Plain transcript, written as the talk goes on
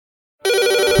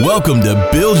Welcome to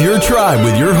Build Your Tribe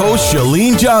with your host,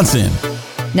 Chalene Johnson.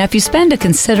 Now, if you spend a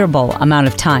considerable amount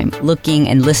of time looking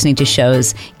and listening to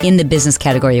shows in the business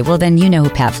category, well, then you know who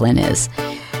Pat Flynn is.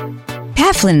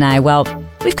 Pat Flynn and I, well,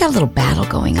 we've got a little battle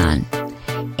going on.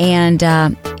 And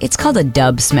it's called a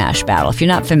dub smash battle. If you're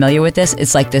not familiar with this,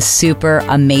 it's like this super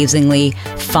amazingly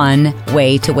fun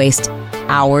way to waste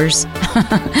hours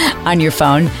on your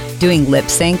phone doing lip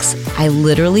syncs. I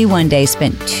literally one day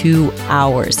spent 2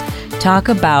 hours. Talk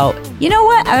about, you know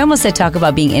what? I almost said talk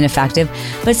about being ineffective,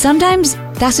 but sometimes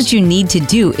that's what you need to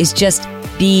do is just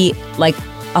be like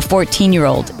a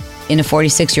 14-year-old in a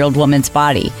 46-year-old woman's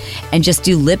body and just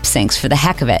do lip syncs for the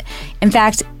heck of it. In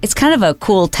fact, it's kind of a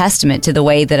cool testament to the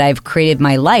way that I've created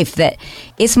my life, that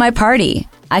it's my party.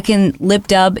 I can lip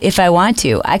dub if I want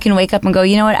to. I can wake up and go,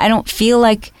 you know what? I don't feel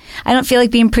like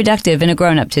being productive and a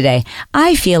grown-up today.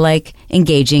 I feel like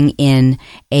engaging in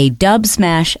a dub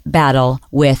smash battle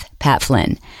with Pat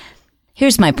Flynn.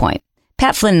 Here's my point.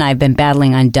 Pat Flynn and I have been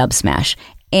battling on dub smash,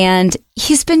 and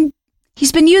he's been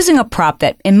using a prop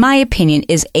that, in my opinion,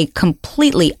 is a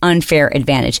completely unfair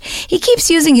advantage. He keeps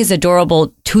using his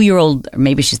adorable 2-year-old, or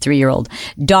maybe she's 3-year-old,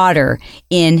 daughter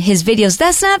in his videos.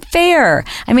 That's not fair.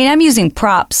 I mean, I'm using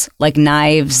props like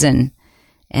knives and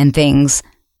things,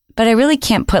 but I really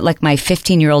can't put like my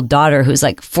 15-year-old daughter, who's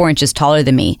like 4 inches taller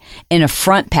than me, in a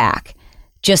front pack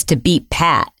just to beat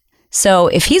Pat. So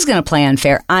if he's going to play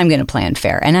unfair, I'm going to play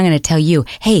unfair. And I'm going to tell you,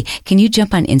 hey, can you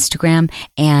jump on Instagram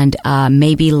and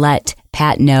maybe let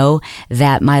Pat know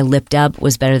that my lip dub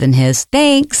was better than his?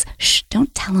 Thanks. Shh,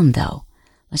 don't tell him though.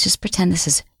 Let's just pretend this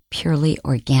is purely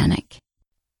organic.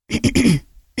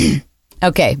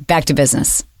 Okay, back to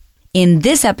business. In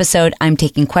this episode, I'm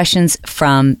taking questions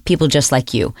from people just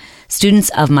like you, students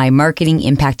of my Marketing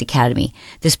Impact Academy.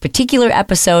 This particular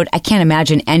episode, I can't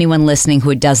imagine anyone listening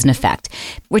who it doesn't affect.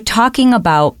 We're talking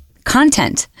about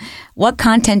content. What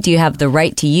content do you have the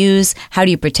right to use? How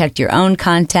do you protect your own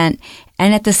content?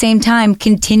 And at the same time,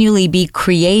 continually be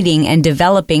creating and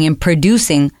developing and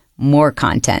producing more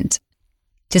content.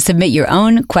 To submit your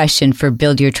own question for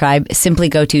Build Your Tribe, simply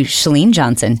go to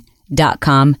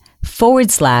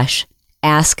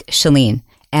ChaleneJohnson.com/Ask Chalene.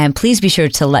 And please be sure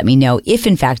to let me know if,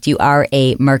 in fact, you are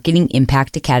a Marketing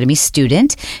Impact Academy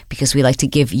student, because we like to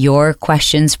give your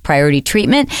questions priority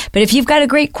treatment. But if you've got a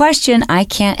great question, I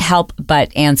can't help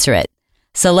but answer it.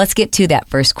 So let's get to that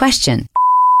first question.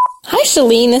 Hi,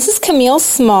 Chalene. This is Camille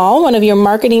Small, one of your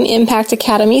Marketing Impact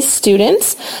Academy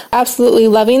students. Absolutely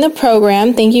loving the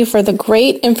program. Thank you for the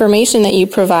great information that you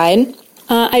provide.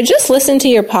 I just listened to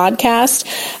your podcast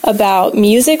about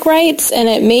music rights, and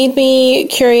it made me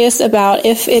curious about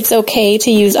if it's okay to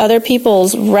use other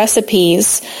people's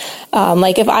recipes.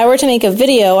 Like if I were to make a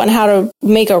video on how to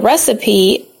make a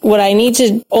recipe, would I need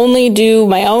to only do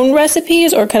my own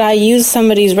recipes, or could I use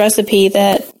somebody's recipe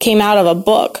that came out of a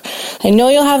book? I know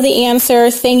you'll have the answer.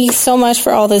 Thank you so much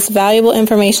for all this valuable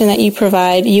information that you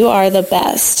provide. You are the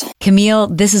best. Camille,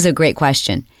 this is a great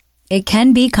question. It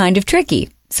can be kind of tricky.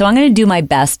 So I'm going to do my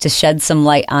best to shed some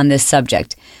light on this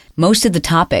subject. Most of the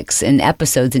topics and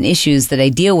episodes and issues that I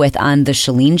deal with on The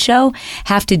Chalene Show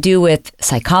have to do with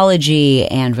psychology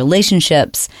and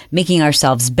relationships, making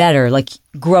ourselves better, like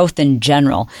growth in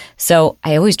general. So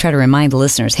I always try to remind the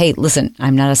listeners, hey, listen,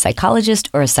 I'm not a psychologist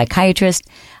or a psychiatrist.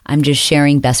 I'm just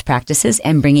sharing best practices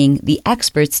and bringing the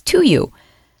experts to you.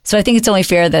 So I think it's only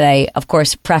fair that I, of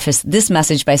course, preface this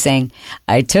message by saying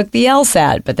I took the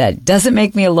LSAT, but that doesn't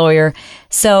make me a lawyer.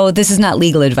 So this is not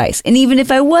legal advice. And even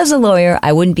if I was a lawyer,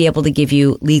 I wouldn't be able to give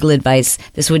you legal advice.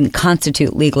 This wouldn't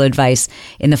constitute legal advice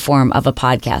in the form of a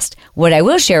podcast. What I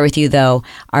will share with you, though,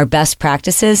 are best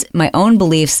practices, my own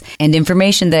beliefs, and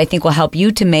information that I think will help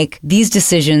you to make these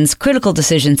decisions, critical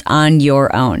decisions, on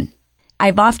your own.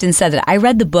 I've often said that I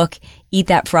read the book Eat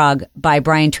That Frog by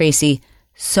Brian Tracy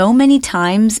so many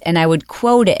times, and I would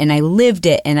quote it, and I lived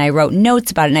it, and I wrote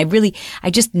notes about it, and I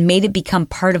just made it become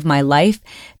part of my life.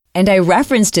 And I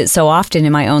referenced it so often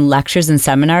in my own lectures and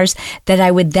seminars that I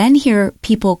would then hear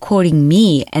people quoting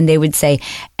me, and they would say,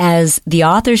 as the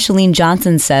author Chalene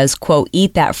Johnson says, quote,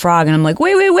 eat that frog. And I'm like,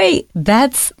 wait,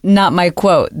 that's not my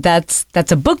quote. That's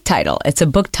a book title. It's a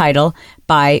book title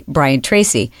by Brian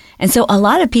Tracy. And so a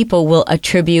lot of people will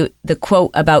attribute the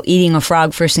quote about eating a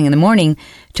frog first thing in the morning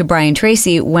to Brian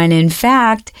Tracy, when in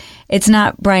fact, it's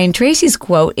not Brian Tracy's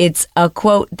quote. It's a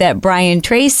quote that Brian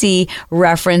Tracy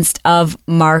referenced of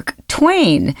Mark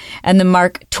Twain. And the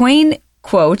Mark Twain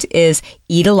quote is,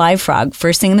 eat a live frog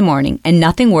first thing in the morning and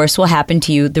nothing worse will happen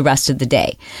to you the rest of the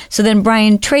day. So then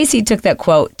Brian Tracy took that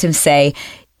quote to say,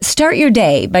 start your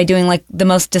day by doing like the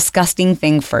most disgusting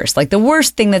thing first, like the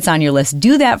worst thing that's on your list.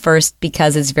 Do that first,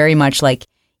 because it's very much like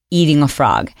eating a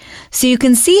frog. So you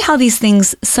can see how these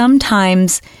things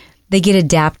sometimes they get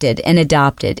adapted and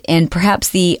adopted, and perhaps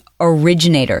the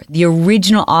originator, the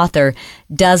original author,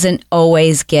 doesn't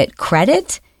always get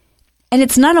credit. And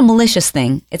it's not a malicious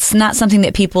thing. It's not something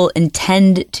that people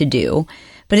intend to do,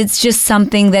 but it's just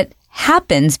something that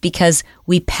happens because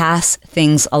we pass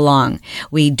things along.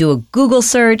 We do a Google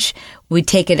search, we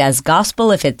take it as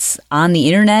gospel if it's on the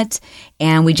internet,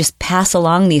 and we just pass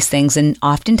along these things. And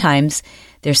oftentimes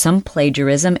there's some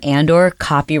plagiarism and or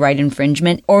copyright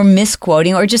infringement or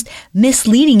misquoting or just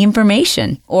misleading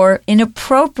information or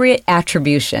inappropriate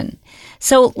attribution.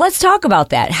 So let's talk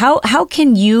about that. How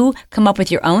can you come up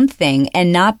with your own thing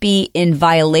and not be in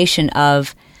violation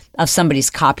of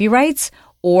somebody's copyrights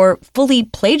or fully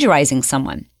plagiarizing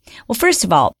someone? Well, first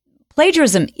of all,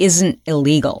 plagiarism isn't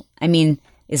illegal. I mean,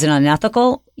 is it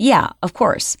unethical? Yeah, of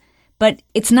course. But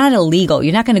it's not illegal.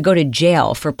 You're not going to go to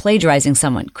jail for plagiarizing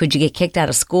someone. Could you get kicked out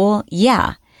of school?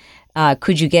 Yeah.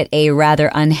 Could you get a rather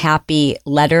unhappy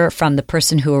letter from the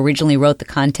person who originally wrote the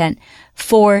content?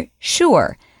 For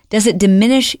sure. Does it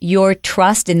diminish your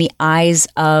trust in the eyes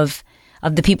of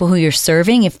the people who you're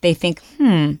serving if they think,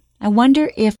 I wonder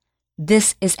if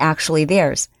this is actually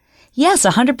theirs? Yes,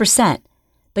 100%.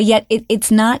 But yet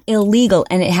it's not illegal,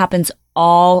 and it happens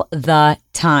all the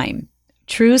time.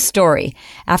 True story.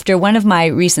 After one of my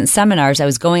recent seminars, I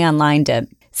was going online to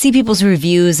see people's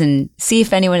reviews and see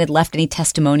if anyone had left any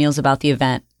testimonials about the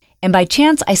event. And by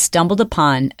chance, I stumbled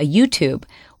upon a YouTube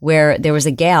where there was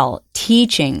a gal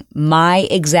teaching my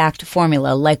exact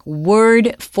formula, like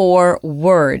word for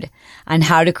word, on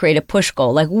how to create a push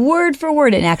goal, like word for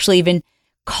word, and actually even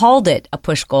called it a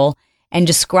push goal and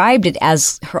described it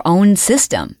as her own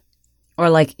system. Or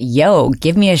like, yo,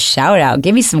 give me a shout out,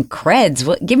 give me some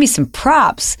creds, give me some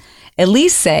props. At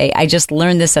least say, I just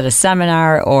learned this at a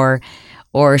seminar, or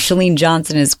Chalene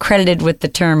Johnson is credited with the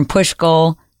term push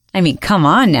goal. I mean, come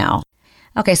on now.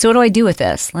 Okay, so what do I do with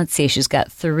this? Let's see, she's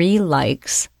got 3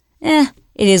 likes. It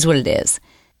is what it is.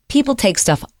 People take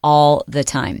stuff all the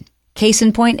time. Case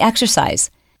in point, exercise.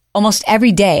 Almost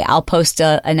every day I'll post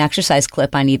an exercise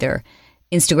clip on either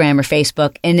Instagram or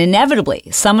Facebook, and inevitably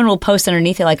someone will post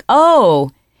underneath it like,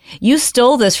 oh, you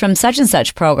stole this from such and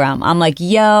such program. I'm like,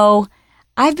 yo,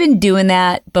 I've been doing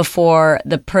that before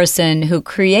the person who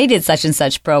created such and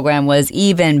such program was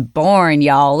even born,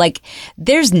 y'all. Like,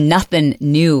 there's nothing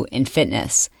new in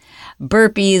fitness.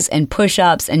 Burpees and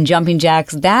push-ups and jumping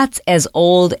jacks, that's as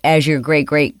old as your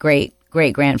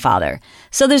great-great-great-great-grandfather.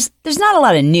 So there's not a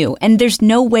lot of new, and there's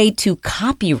no way to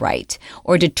copyright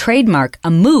or to trademark a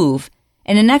move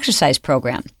in an exercise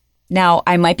program. Now,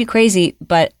 I might be crazy,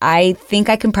 but I think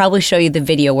I can probably show you the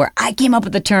video where I came up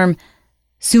with the term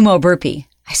sumo burpee.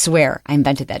 I swear I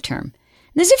invented that term. And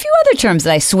there's a few other terms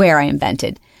that I swear I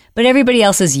invented, but everybody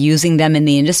else is using them in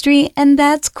the industry, and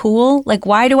that's cool. Like,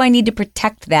 why do I need to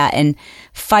protect that and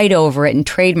fight over it and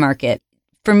trademark it?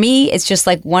 For me, it's just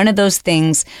like one of those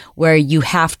things where you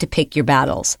have to pick your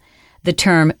battles. The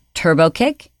term turbo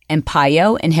kick and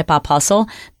PIO and hip hop hustle,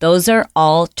 those are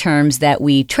all terms that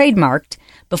we trademarked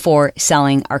before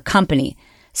selling our company.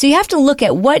 So you have to look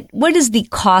at what is the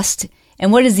cost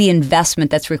and what is the investment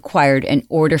that's required in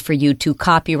order for you to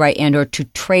copyright and or to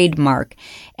trademark.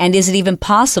 And is it even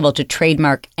possible to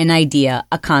trademark an idea,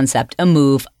 a concept, a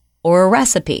move, or a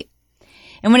recipe?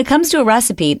 And when it comes to a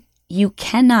recipe, you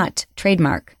cannot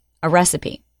trademark a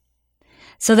recipe.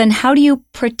 So then how do you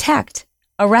protect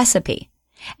a recipe?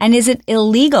 And is it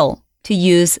illegal to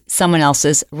use someone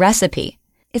else's recipe?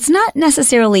 It's not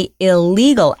necessarily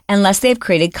illegal unless they've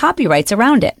created copyrights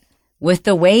around it. With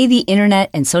the way the internet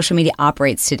and social media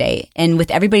operates today, and with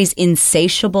everybody's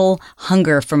insatiable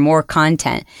hunger for more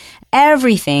content,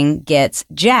 everything gets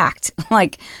jacked.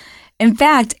 In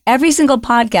fact, every single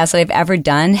podcast that I've ever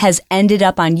done has ended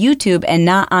up on YouTube and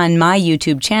not on my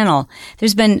YouTube channel.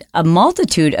 There's been a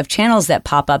multitude of channels that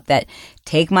pop up that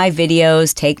take my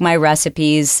videos, take my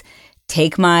recipes,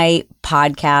 take my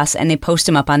podcasts, and they post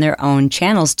them up on their own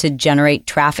channels to generate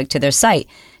traffic to their site.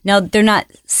 Now, they're not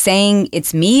saying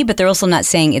it's me, but they're also not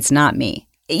saying it's not me.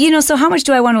 So how much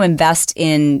do I want to invest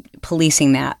in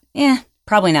policing that?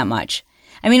 Probably not much.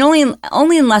 I mean,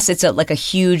 only unless it's a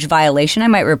huge violation, I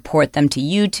might report them to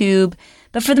YouTube.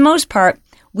 But for the most part,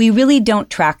 we really don't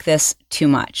track this too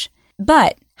much.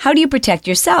 But how do you protect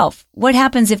yourself? What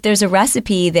happens if there's a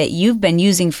recipe that you've been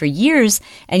using for years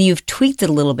and you've tweaked it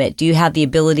a little bit? Do you have the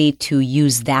ability to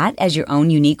use that as your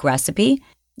own unique recipe?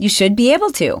 You should be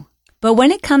able to. But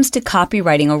when it comes to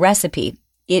copywriting a recipe,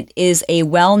 it is a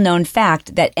well-known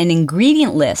fact that an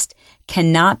ingredient list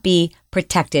cannot be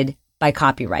protected by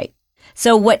copyright.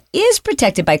 So what is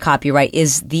protected by copyright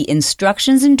is the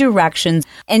instructions and directions,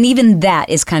 and even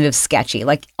that is kind of sketchy.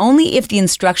 Like only if the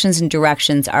instructions and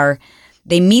directions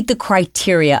they meet the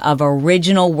criteria of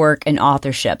original work and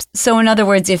authorship. So in other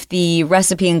words, if the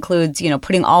recipe includes,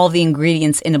 putting all of the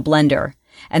ingredients in a blender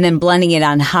and then blending it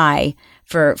on high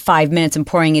for 5 minutes and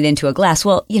pouring it into a glass,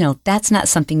 well, that's not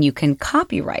something you can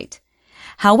copyright.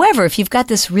 However, if you've got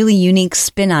this really unique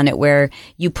spin on it where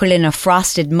you put it in a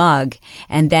frosted mug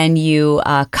and then you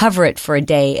cover it for a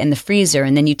day in the freezer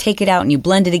and then you take it out and you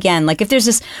blend it again, like if there's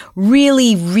this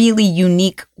really, really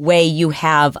unique way you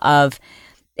have of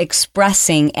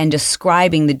expressing and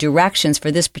describing the directions for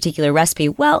this particular recipe,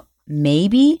 well,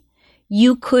 maybe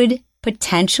you could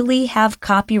potentially have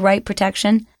copyright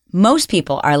protection. Most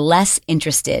people are less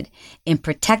interested in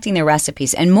protecting their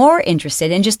recipes and more interested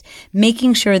in just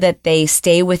making sure that they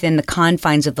stay within the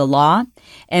confines of the law,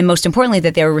 and most importantly,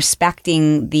 that they're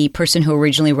respecting the person who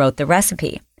originally wrote the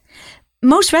recipe.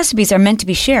 Most recipes are meant to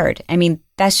be shared. I mean,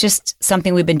 that's just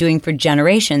something we've been doing for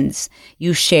generations.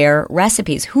 You share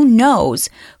recipes. Who knows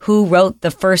who wrote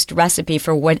the first recipe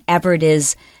for whatever it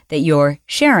is that you're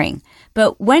sharing?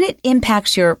 But when it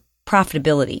impacts your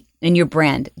profitability and your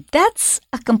brand, that's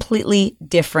a completely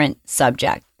different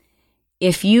subject.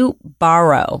 If you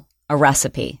borrow a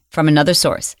recipe from another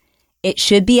source, it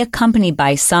should be accompanied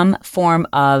by some form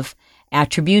of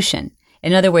attribution.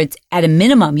 In other words, at a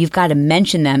minimum, you've got to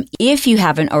mention them if you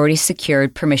haven't already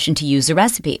secured permission to use the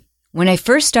recipe. When I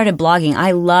first started blogging,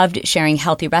 I loved sharing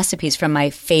healthy recipes from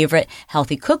my favorite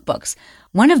healthy cookbooks.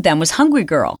 One of them was Hungry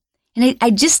Girl. And I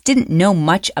just didn't know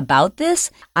much about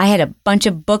this. I had a bunch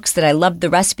of books that I loved the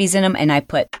recipes in them, and I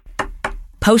put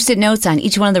Post-it notes on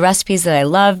each one of the recipes that I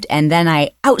loved, and then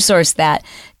I outsourced that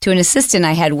to an assistant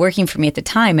I had working for me at the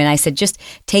time. And I said, just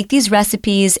take these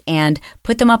recipes and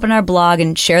put them up on our blog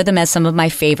and share them as some of my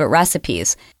favorite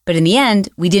recipes. But in the end,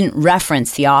 we didn't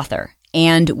reference the author.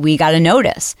 And we got a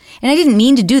notice. And I didn't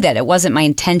mean to do that. It wasn't my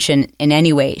intention in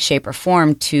any way, shape, or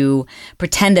form to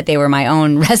pretend that they were my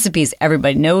own recipes.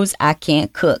 Everybody knows I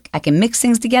can't cook. I can mix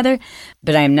things together,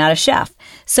 but I am not a chef.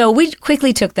 So we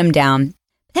quickly took them down.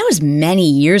 That was many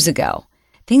years ago.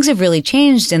 Things have really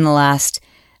changed in the last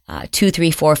 2,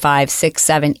 3, 4, 5, 6,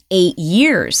 7, 8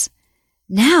 years.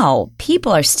 Now,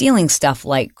 people are stealing stuff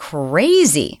like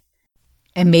crazy.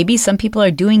 And maybe some people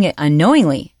are doing it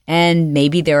unknowingly. And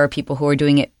maybe there are people who are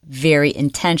doing it very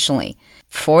intentionally.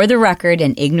 For the record,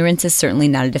 and ignorance is certainly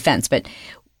not a defense, but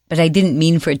I didn't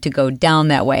mean for it to go down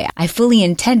that way. I fully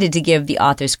intended to give the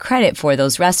authors credit for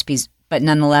those recipes, but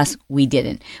nonetheless, we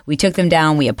didn't. We took them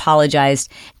down. We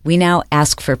apologized. We now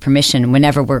ask for permission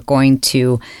whenever we're going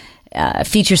to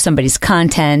feature somebody's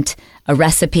content, a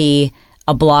recipe,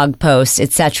 a blog post,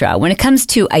 etc. When it comes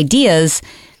to ideas,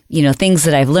 things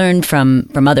that I've learned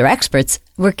from other experts,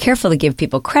 we're careful to give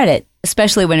people credit,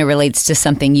 especially when it relates to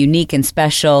something unique and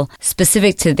special,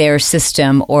 specific to their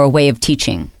system or way of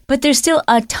teaching. But there's still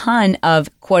a ton of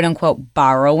quote-unquote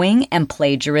borrowing and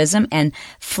plagiarism and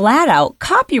flat-out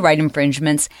copyright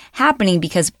infringements happening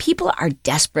because people are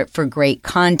desperate for great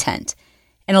content.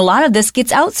 And a lot of this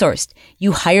gets outsourced.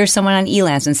 You hire someone on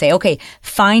Elance and say, okay,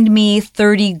 find me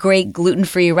 30 great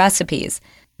gluten-free recipes.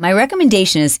 My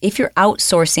recommendation is if you're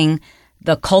outsourcing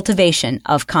the cultivation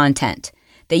of content,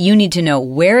 that you need to know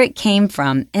where it came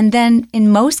from. And then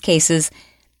in most cases,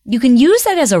 you can use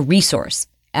that as a resource,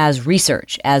 as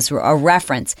research, as a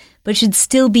reference, but it should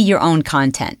still be your own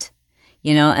content.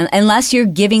 Unless you're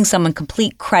giving someone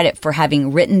complete credit for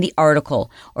having written the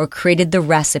article or created the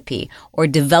recipe or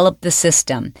developed the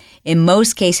system. In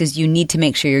most cases, you need to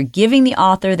make sure you're giving the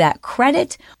author that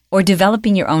credit or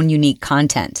developing your own unique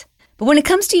content. But when it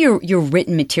comes to your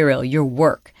written material, your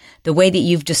work, the way that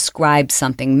you've described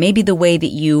something, maybe the way that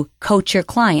you coach your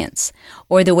clients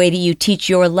or the way that you teach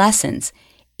your lessons,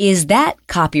 is that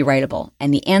copyrightable?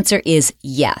 And the answer is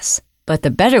yes. But the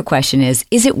better question is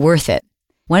it worth it?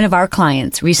 One of our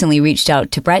clients recently reached out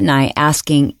to Brett and I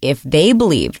asking if they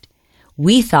believed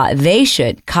we thought they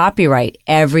should copyright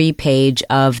every page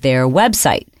of their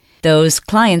website. Those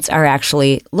clients are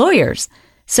actually lawyers,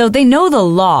 so they know the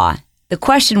law. The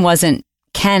question wasn't,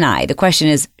 can I? The question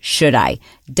is, should I?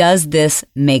 Does this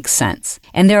make sense?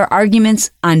 And there are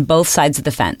arguments on both sides of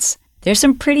the fence. There's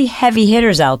some pretty heavy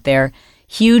hitters out there,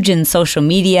 huge in social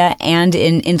media and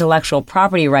in intellectual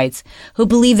property rights, who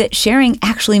believe that sharing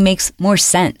actually makes more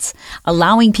sense,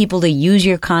 allowing people to use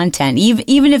your content,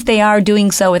 even if they are doing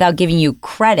so without giving you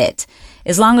credit,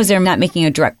 as long as they're not making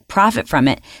a direct profit from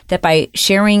it, that by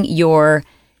sharing your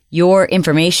your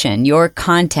information, your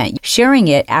content. Sharing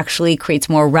it actually creates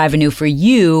more revenue for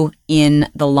you in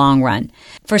the long run.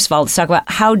 First of all, let's talk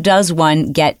about how does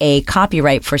one get a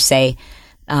copyright for, say,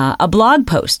 a blog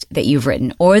post that you've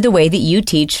written or the way that you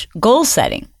teach goal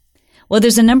setting. Well,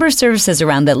 there's a number of services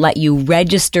around that let you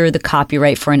register the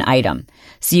copyright for an item.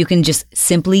 So you can just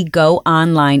simply go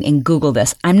online and Google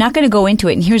this. I'm not going to go into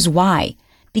it, and here's why.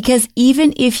 Because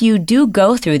even if you do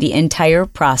go through the entire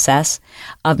process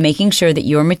of making sure that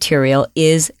your material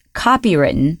is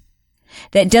copywritten,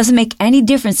 that doesn't make any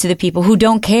difference to the people who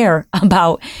don't care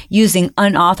about using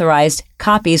unauthorized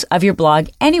copies of your blog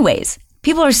anyways.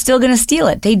 People are still going to steal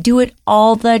it. They do it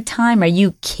all the time. Are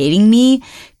you kidding me?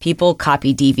 People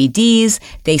copy DVDs.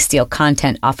 They steal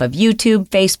content off of YouTube,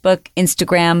 Facebook,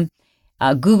 Instagram,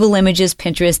 Google Images,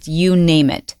 Pinterest, you name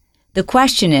it. The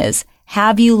question is,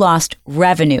 have you lost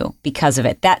revenue because of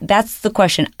it? That's the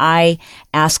question I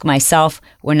ask myself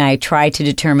when I try to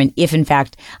determine if, in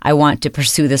fact, I want to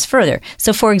pursue this further.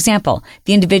 So, for example,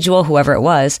 the individual, whoever it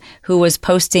was, who was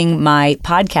posting my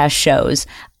podcast shows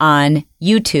on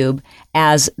YouTube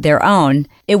as their own,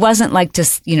 it wasn't like to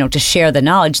share the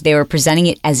knowledge. They were presenting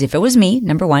it as if it was me,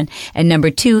 number one. And number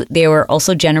two, they were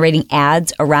also generating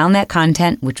ads around that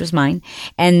content, which was mine.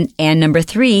 And number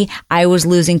three, I was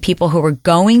losing people who were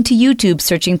going to YouTube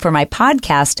searching for my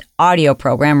podcast audio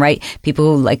program, right?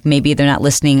 People who maybe they're not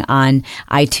listening on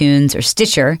iTunes or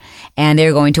Stitcher and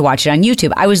they're going to watch it on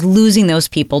YouTube. I was losing those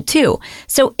people too.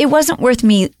 So it wasn't worth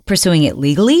me pursuing it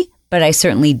legally, but I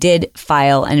certainly did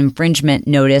file an infringement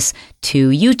notice to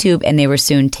YouTube and they were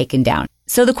soon taken down.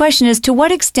 So the question is, to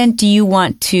what extent do you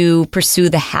want to pursue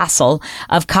the hassle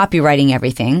of copywriting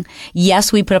everything?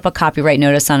 Yes, we put up a copyright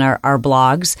notice on our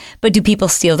blogs, but do people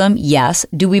steal them? Yes.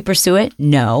 Do we pursue it?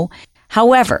 No.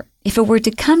 However, if it were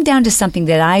to come down to something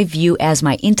that I view as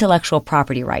my intellectual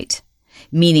property right,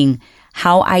 meaning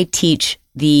how I teach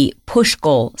the push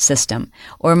goal system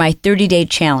or my 30-day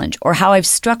challenge or how I've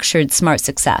structured Smart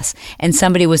Success and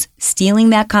somebody was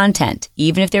stealing that content,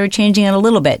 even if they were changing it a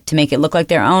little bit to make it look like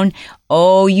their own,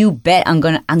 oh, you bet I'm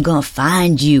going to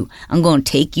find you. I'm going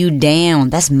to take you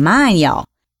down. That's mine, y'all.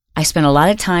 I spent a lot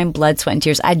of time, blood, sweat, and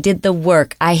tears. I did the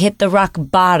work. I hit the rock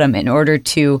bottom in order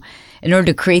to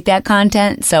create that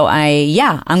content. So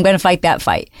I'm going to fight that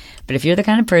fight. But if you're the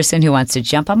kind of person who wants to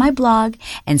jump on my blog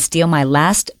and steal my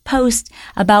last post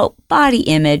about body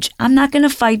image, I'm not going to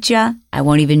fight you. I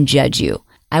won't even judge you.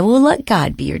 I will let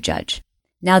God be your judge.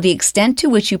 Now, the extent to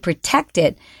which you protect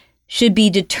it should be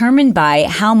determined by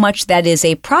how much that is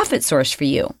a profit source for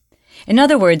you. In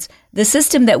other words, the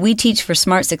system that we teach for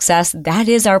Smart Success, that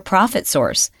is our profit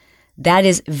source. That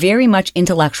is very much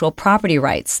intellectual property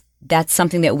rights. That's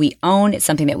something that we own. It's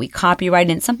something that we copyright,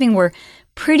 and it's something we're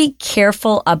pretty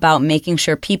careful about making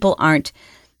sure people aren't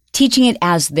teaching it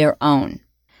as their own.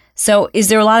 So is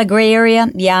there a lot of gray area?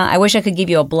 Yeah, I wish I could give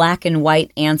you a black and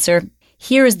white answer.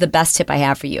 Here is the best tip I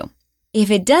have for you. If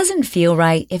it doesn't feel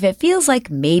right, if it feels like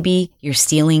maybe you're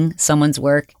stealing someone's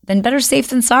work, then better safe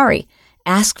than sorry.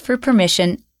 Ask for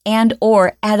permission and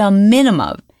or at a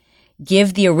minimum,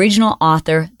 give the original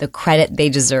author the credit they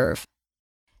deserve.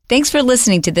 Thanks for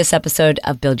listening to this episode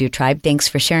of Build Your Tribe. Thanks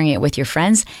for sharing it with your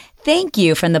friends. Thank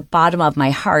you from the bottom of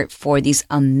my heart for these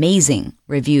amazing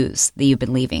reviews that you've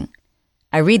been leaving.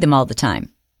 I read them all the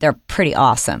time. They're pretty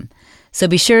awesome. So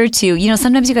be sure to,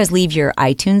 sometimes you guys leave your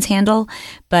iTunes handle,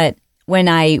 but when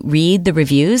I read the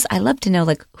reviews, I love to know,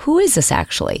 who is this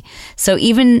actually? So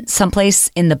even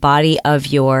someplace in the body of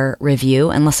your review,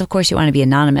 unless of course you want to be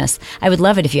anonymous, I would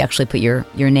love it if you actually put your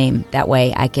name. That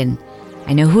way I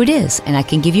know who it is and I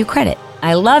can give you credit.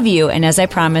 I love you. And as I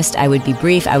promised, I would be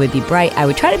brief, I would be bright, I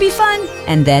would try to be fun,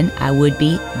 and then I would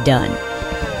be done.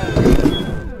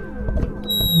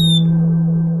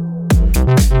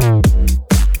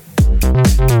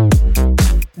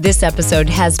 This episode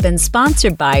has been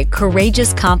sponsored by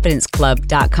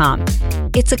CourageousConfidenceClub.com.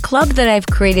 It's a club that I've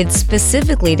created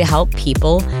specifically to help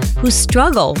people who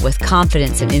struggle with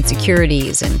confidence and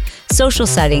insecurities and social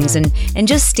settings and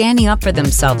just standing up for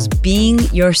themselves, being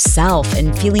yourself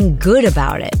and feeling good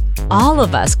about it. All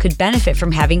of us could benefit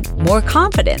from having more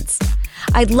confidence.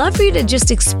 I'd love for you to just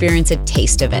experience a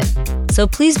taste of it. So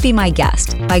please be my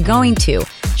guest by going to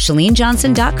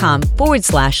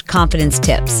ChaleneJohnson.com/confidence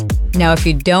tips. Now, if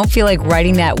you don't feel like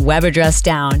writing that web address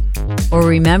down or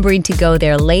remembering to go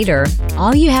there later,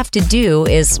 all you have to do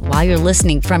is, while you're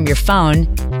listening from your phone,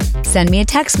 send me a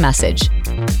text message.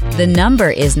 The number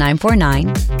is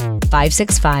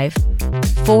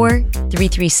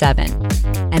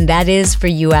 949-565-4337, and that is for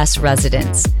U.S.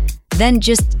 residents. Then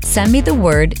just send me the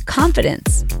word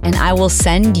confidence, and I will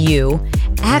send you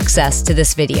access to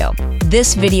this video.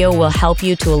 this video will help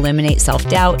you to eliminate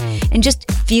self-doubt and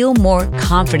just feel more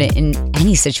confident in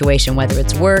any situation, whether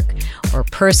it's work or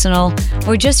personal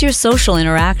or just your social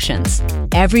interactions.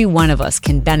 Every one of us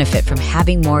can benefit from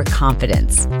having more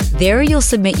confidence. There you'll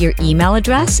submit your email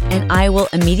address and I will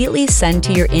immediately send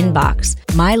to your inbox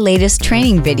my latest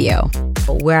training video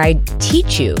where I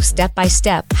teach you step by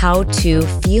step how to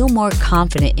feel more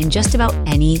confident in just about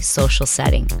any social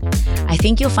setting. I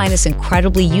think you'll find this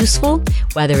incredibly useful,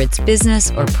 whether it's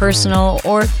business or personal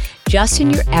or just in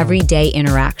your everyday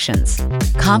interactions.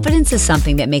 Confidence is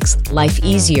something that makes life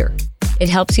easier. It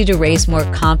helps you to raise more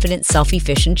confident,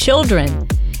 self-efficient children.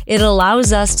 It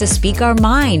allows us to speak our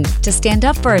mind, to stand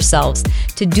up for ourselves,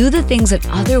 to do the things that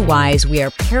otherwise we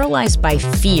are paralyzed by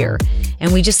fear,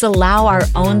 and we just allow our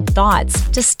own thoughts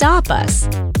to stop us.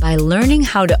 By learning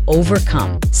how to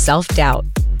overcome self-doubt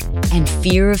and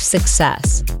fear of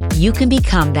success, you can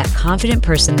become that confident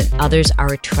person that others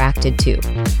are attracted to.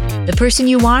 The person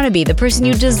you want to be, the person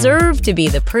you deserve to be,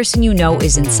 the person you know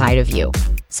is inside of you.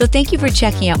 So thank you for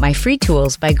checking out my free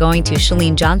tools by going to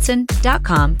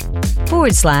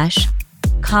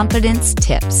ChaleneJohnson.com/confidence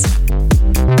tips.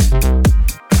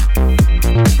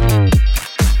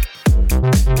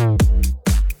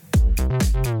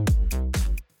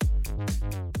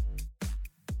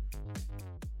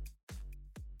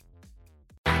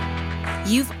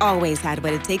 You've always had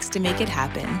what it takes to make it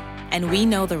happen, and we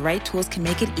know the right tools can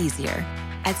make it easier.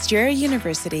 At Strayer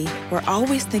University, we're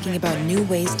always thinking about new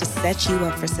ways to set you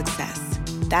up for success.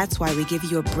 That's why we give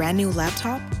you a brand new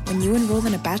laptop when you enroll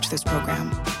in a bachelor's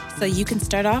program, so you can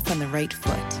start off on the right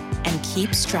foot and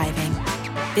keep striving.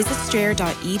 Visit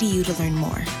strayer.edu to learn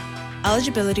more.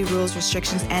 Eligibility rules,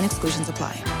 restrictions, and exclusions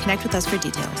apply. Connect with us for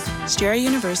details. Strayer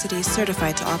University is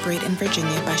certified to operate in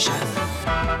Virginia by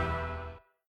Chef.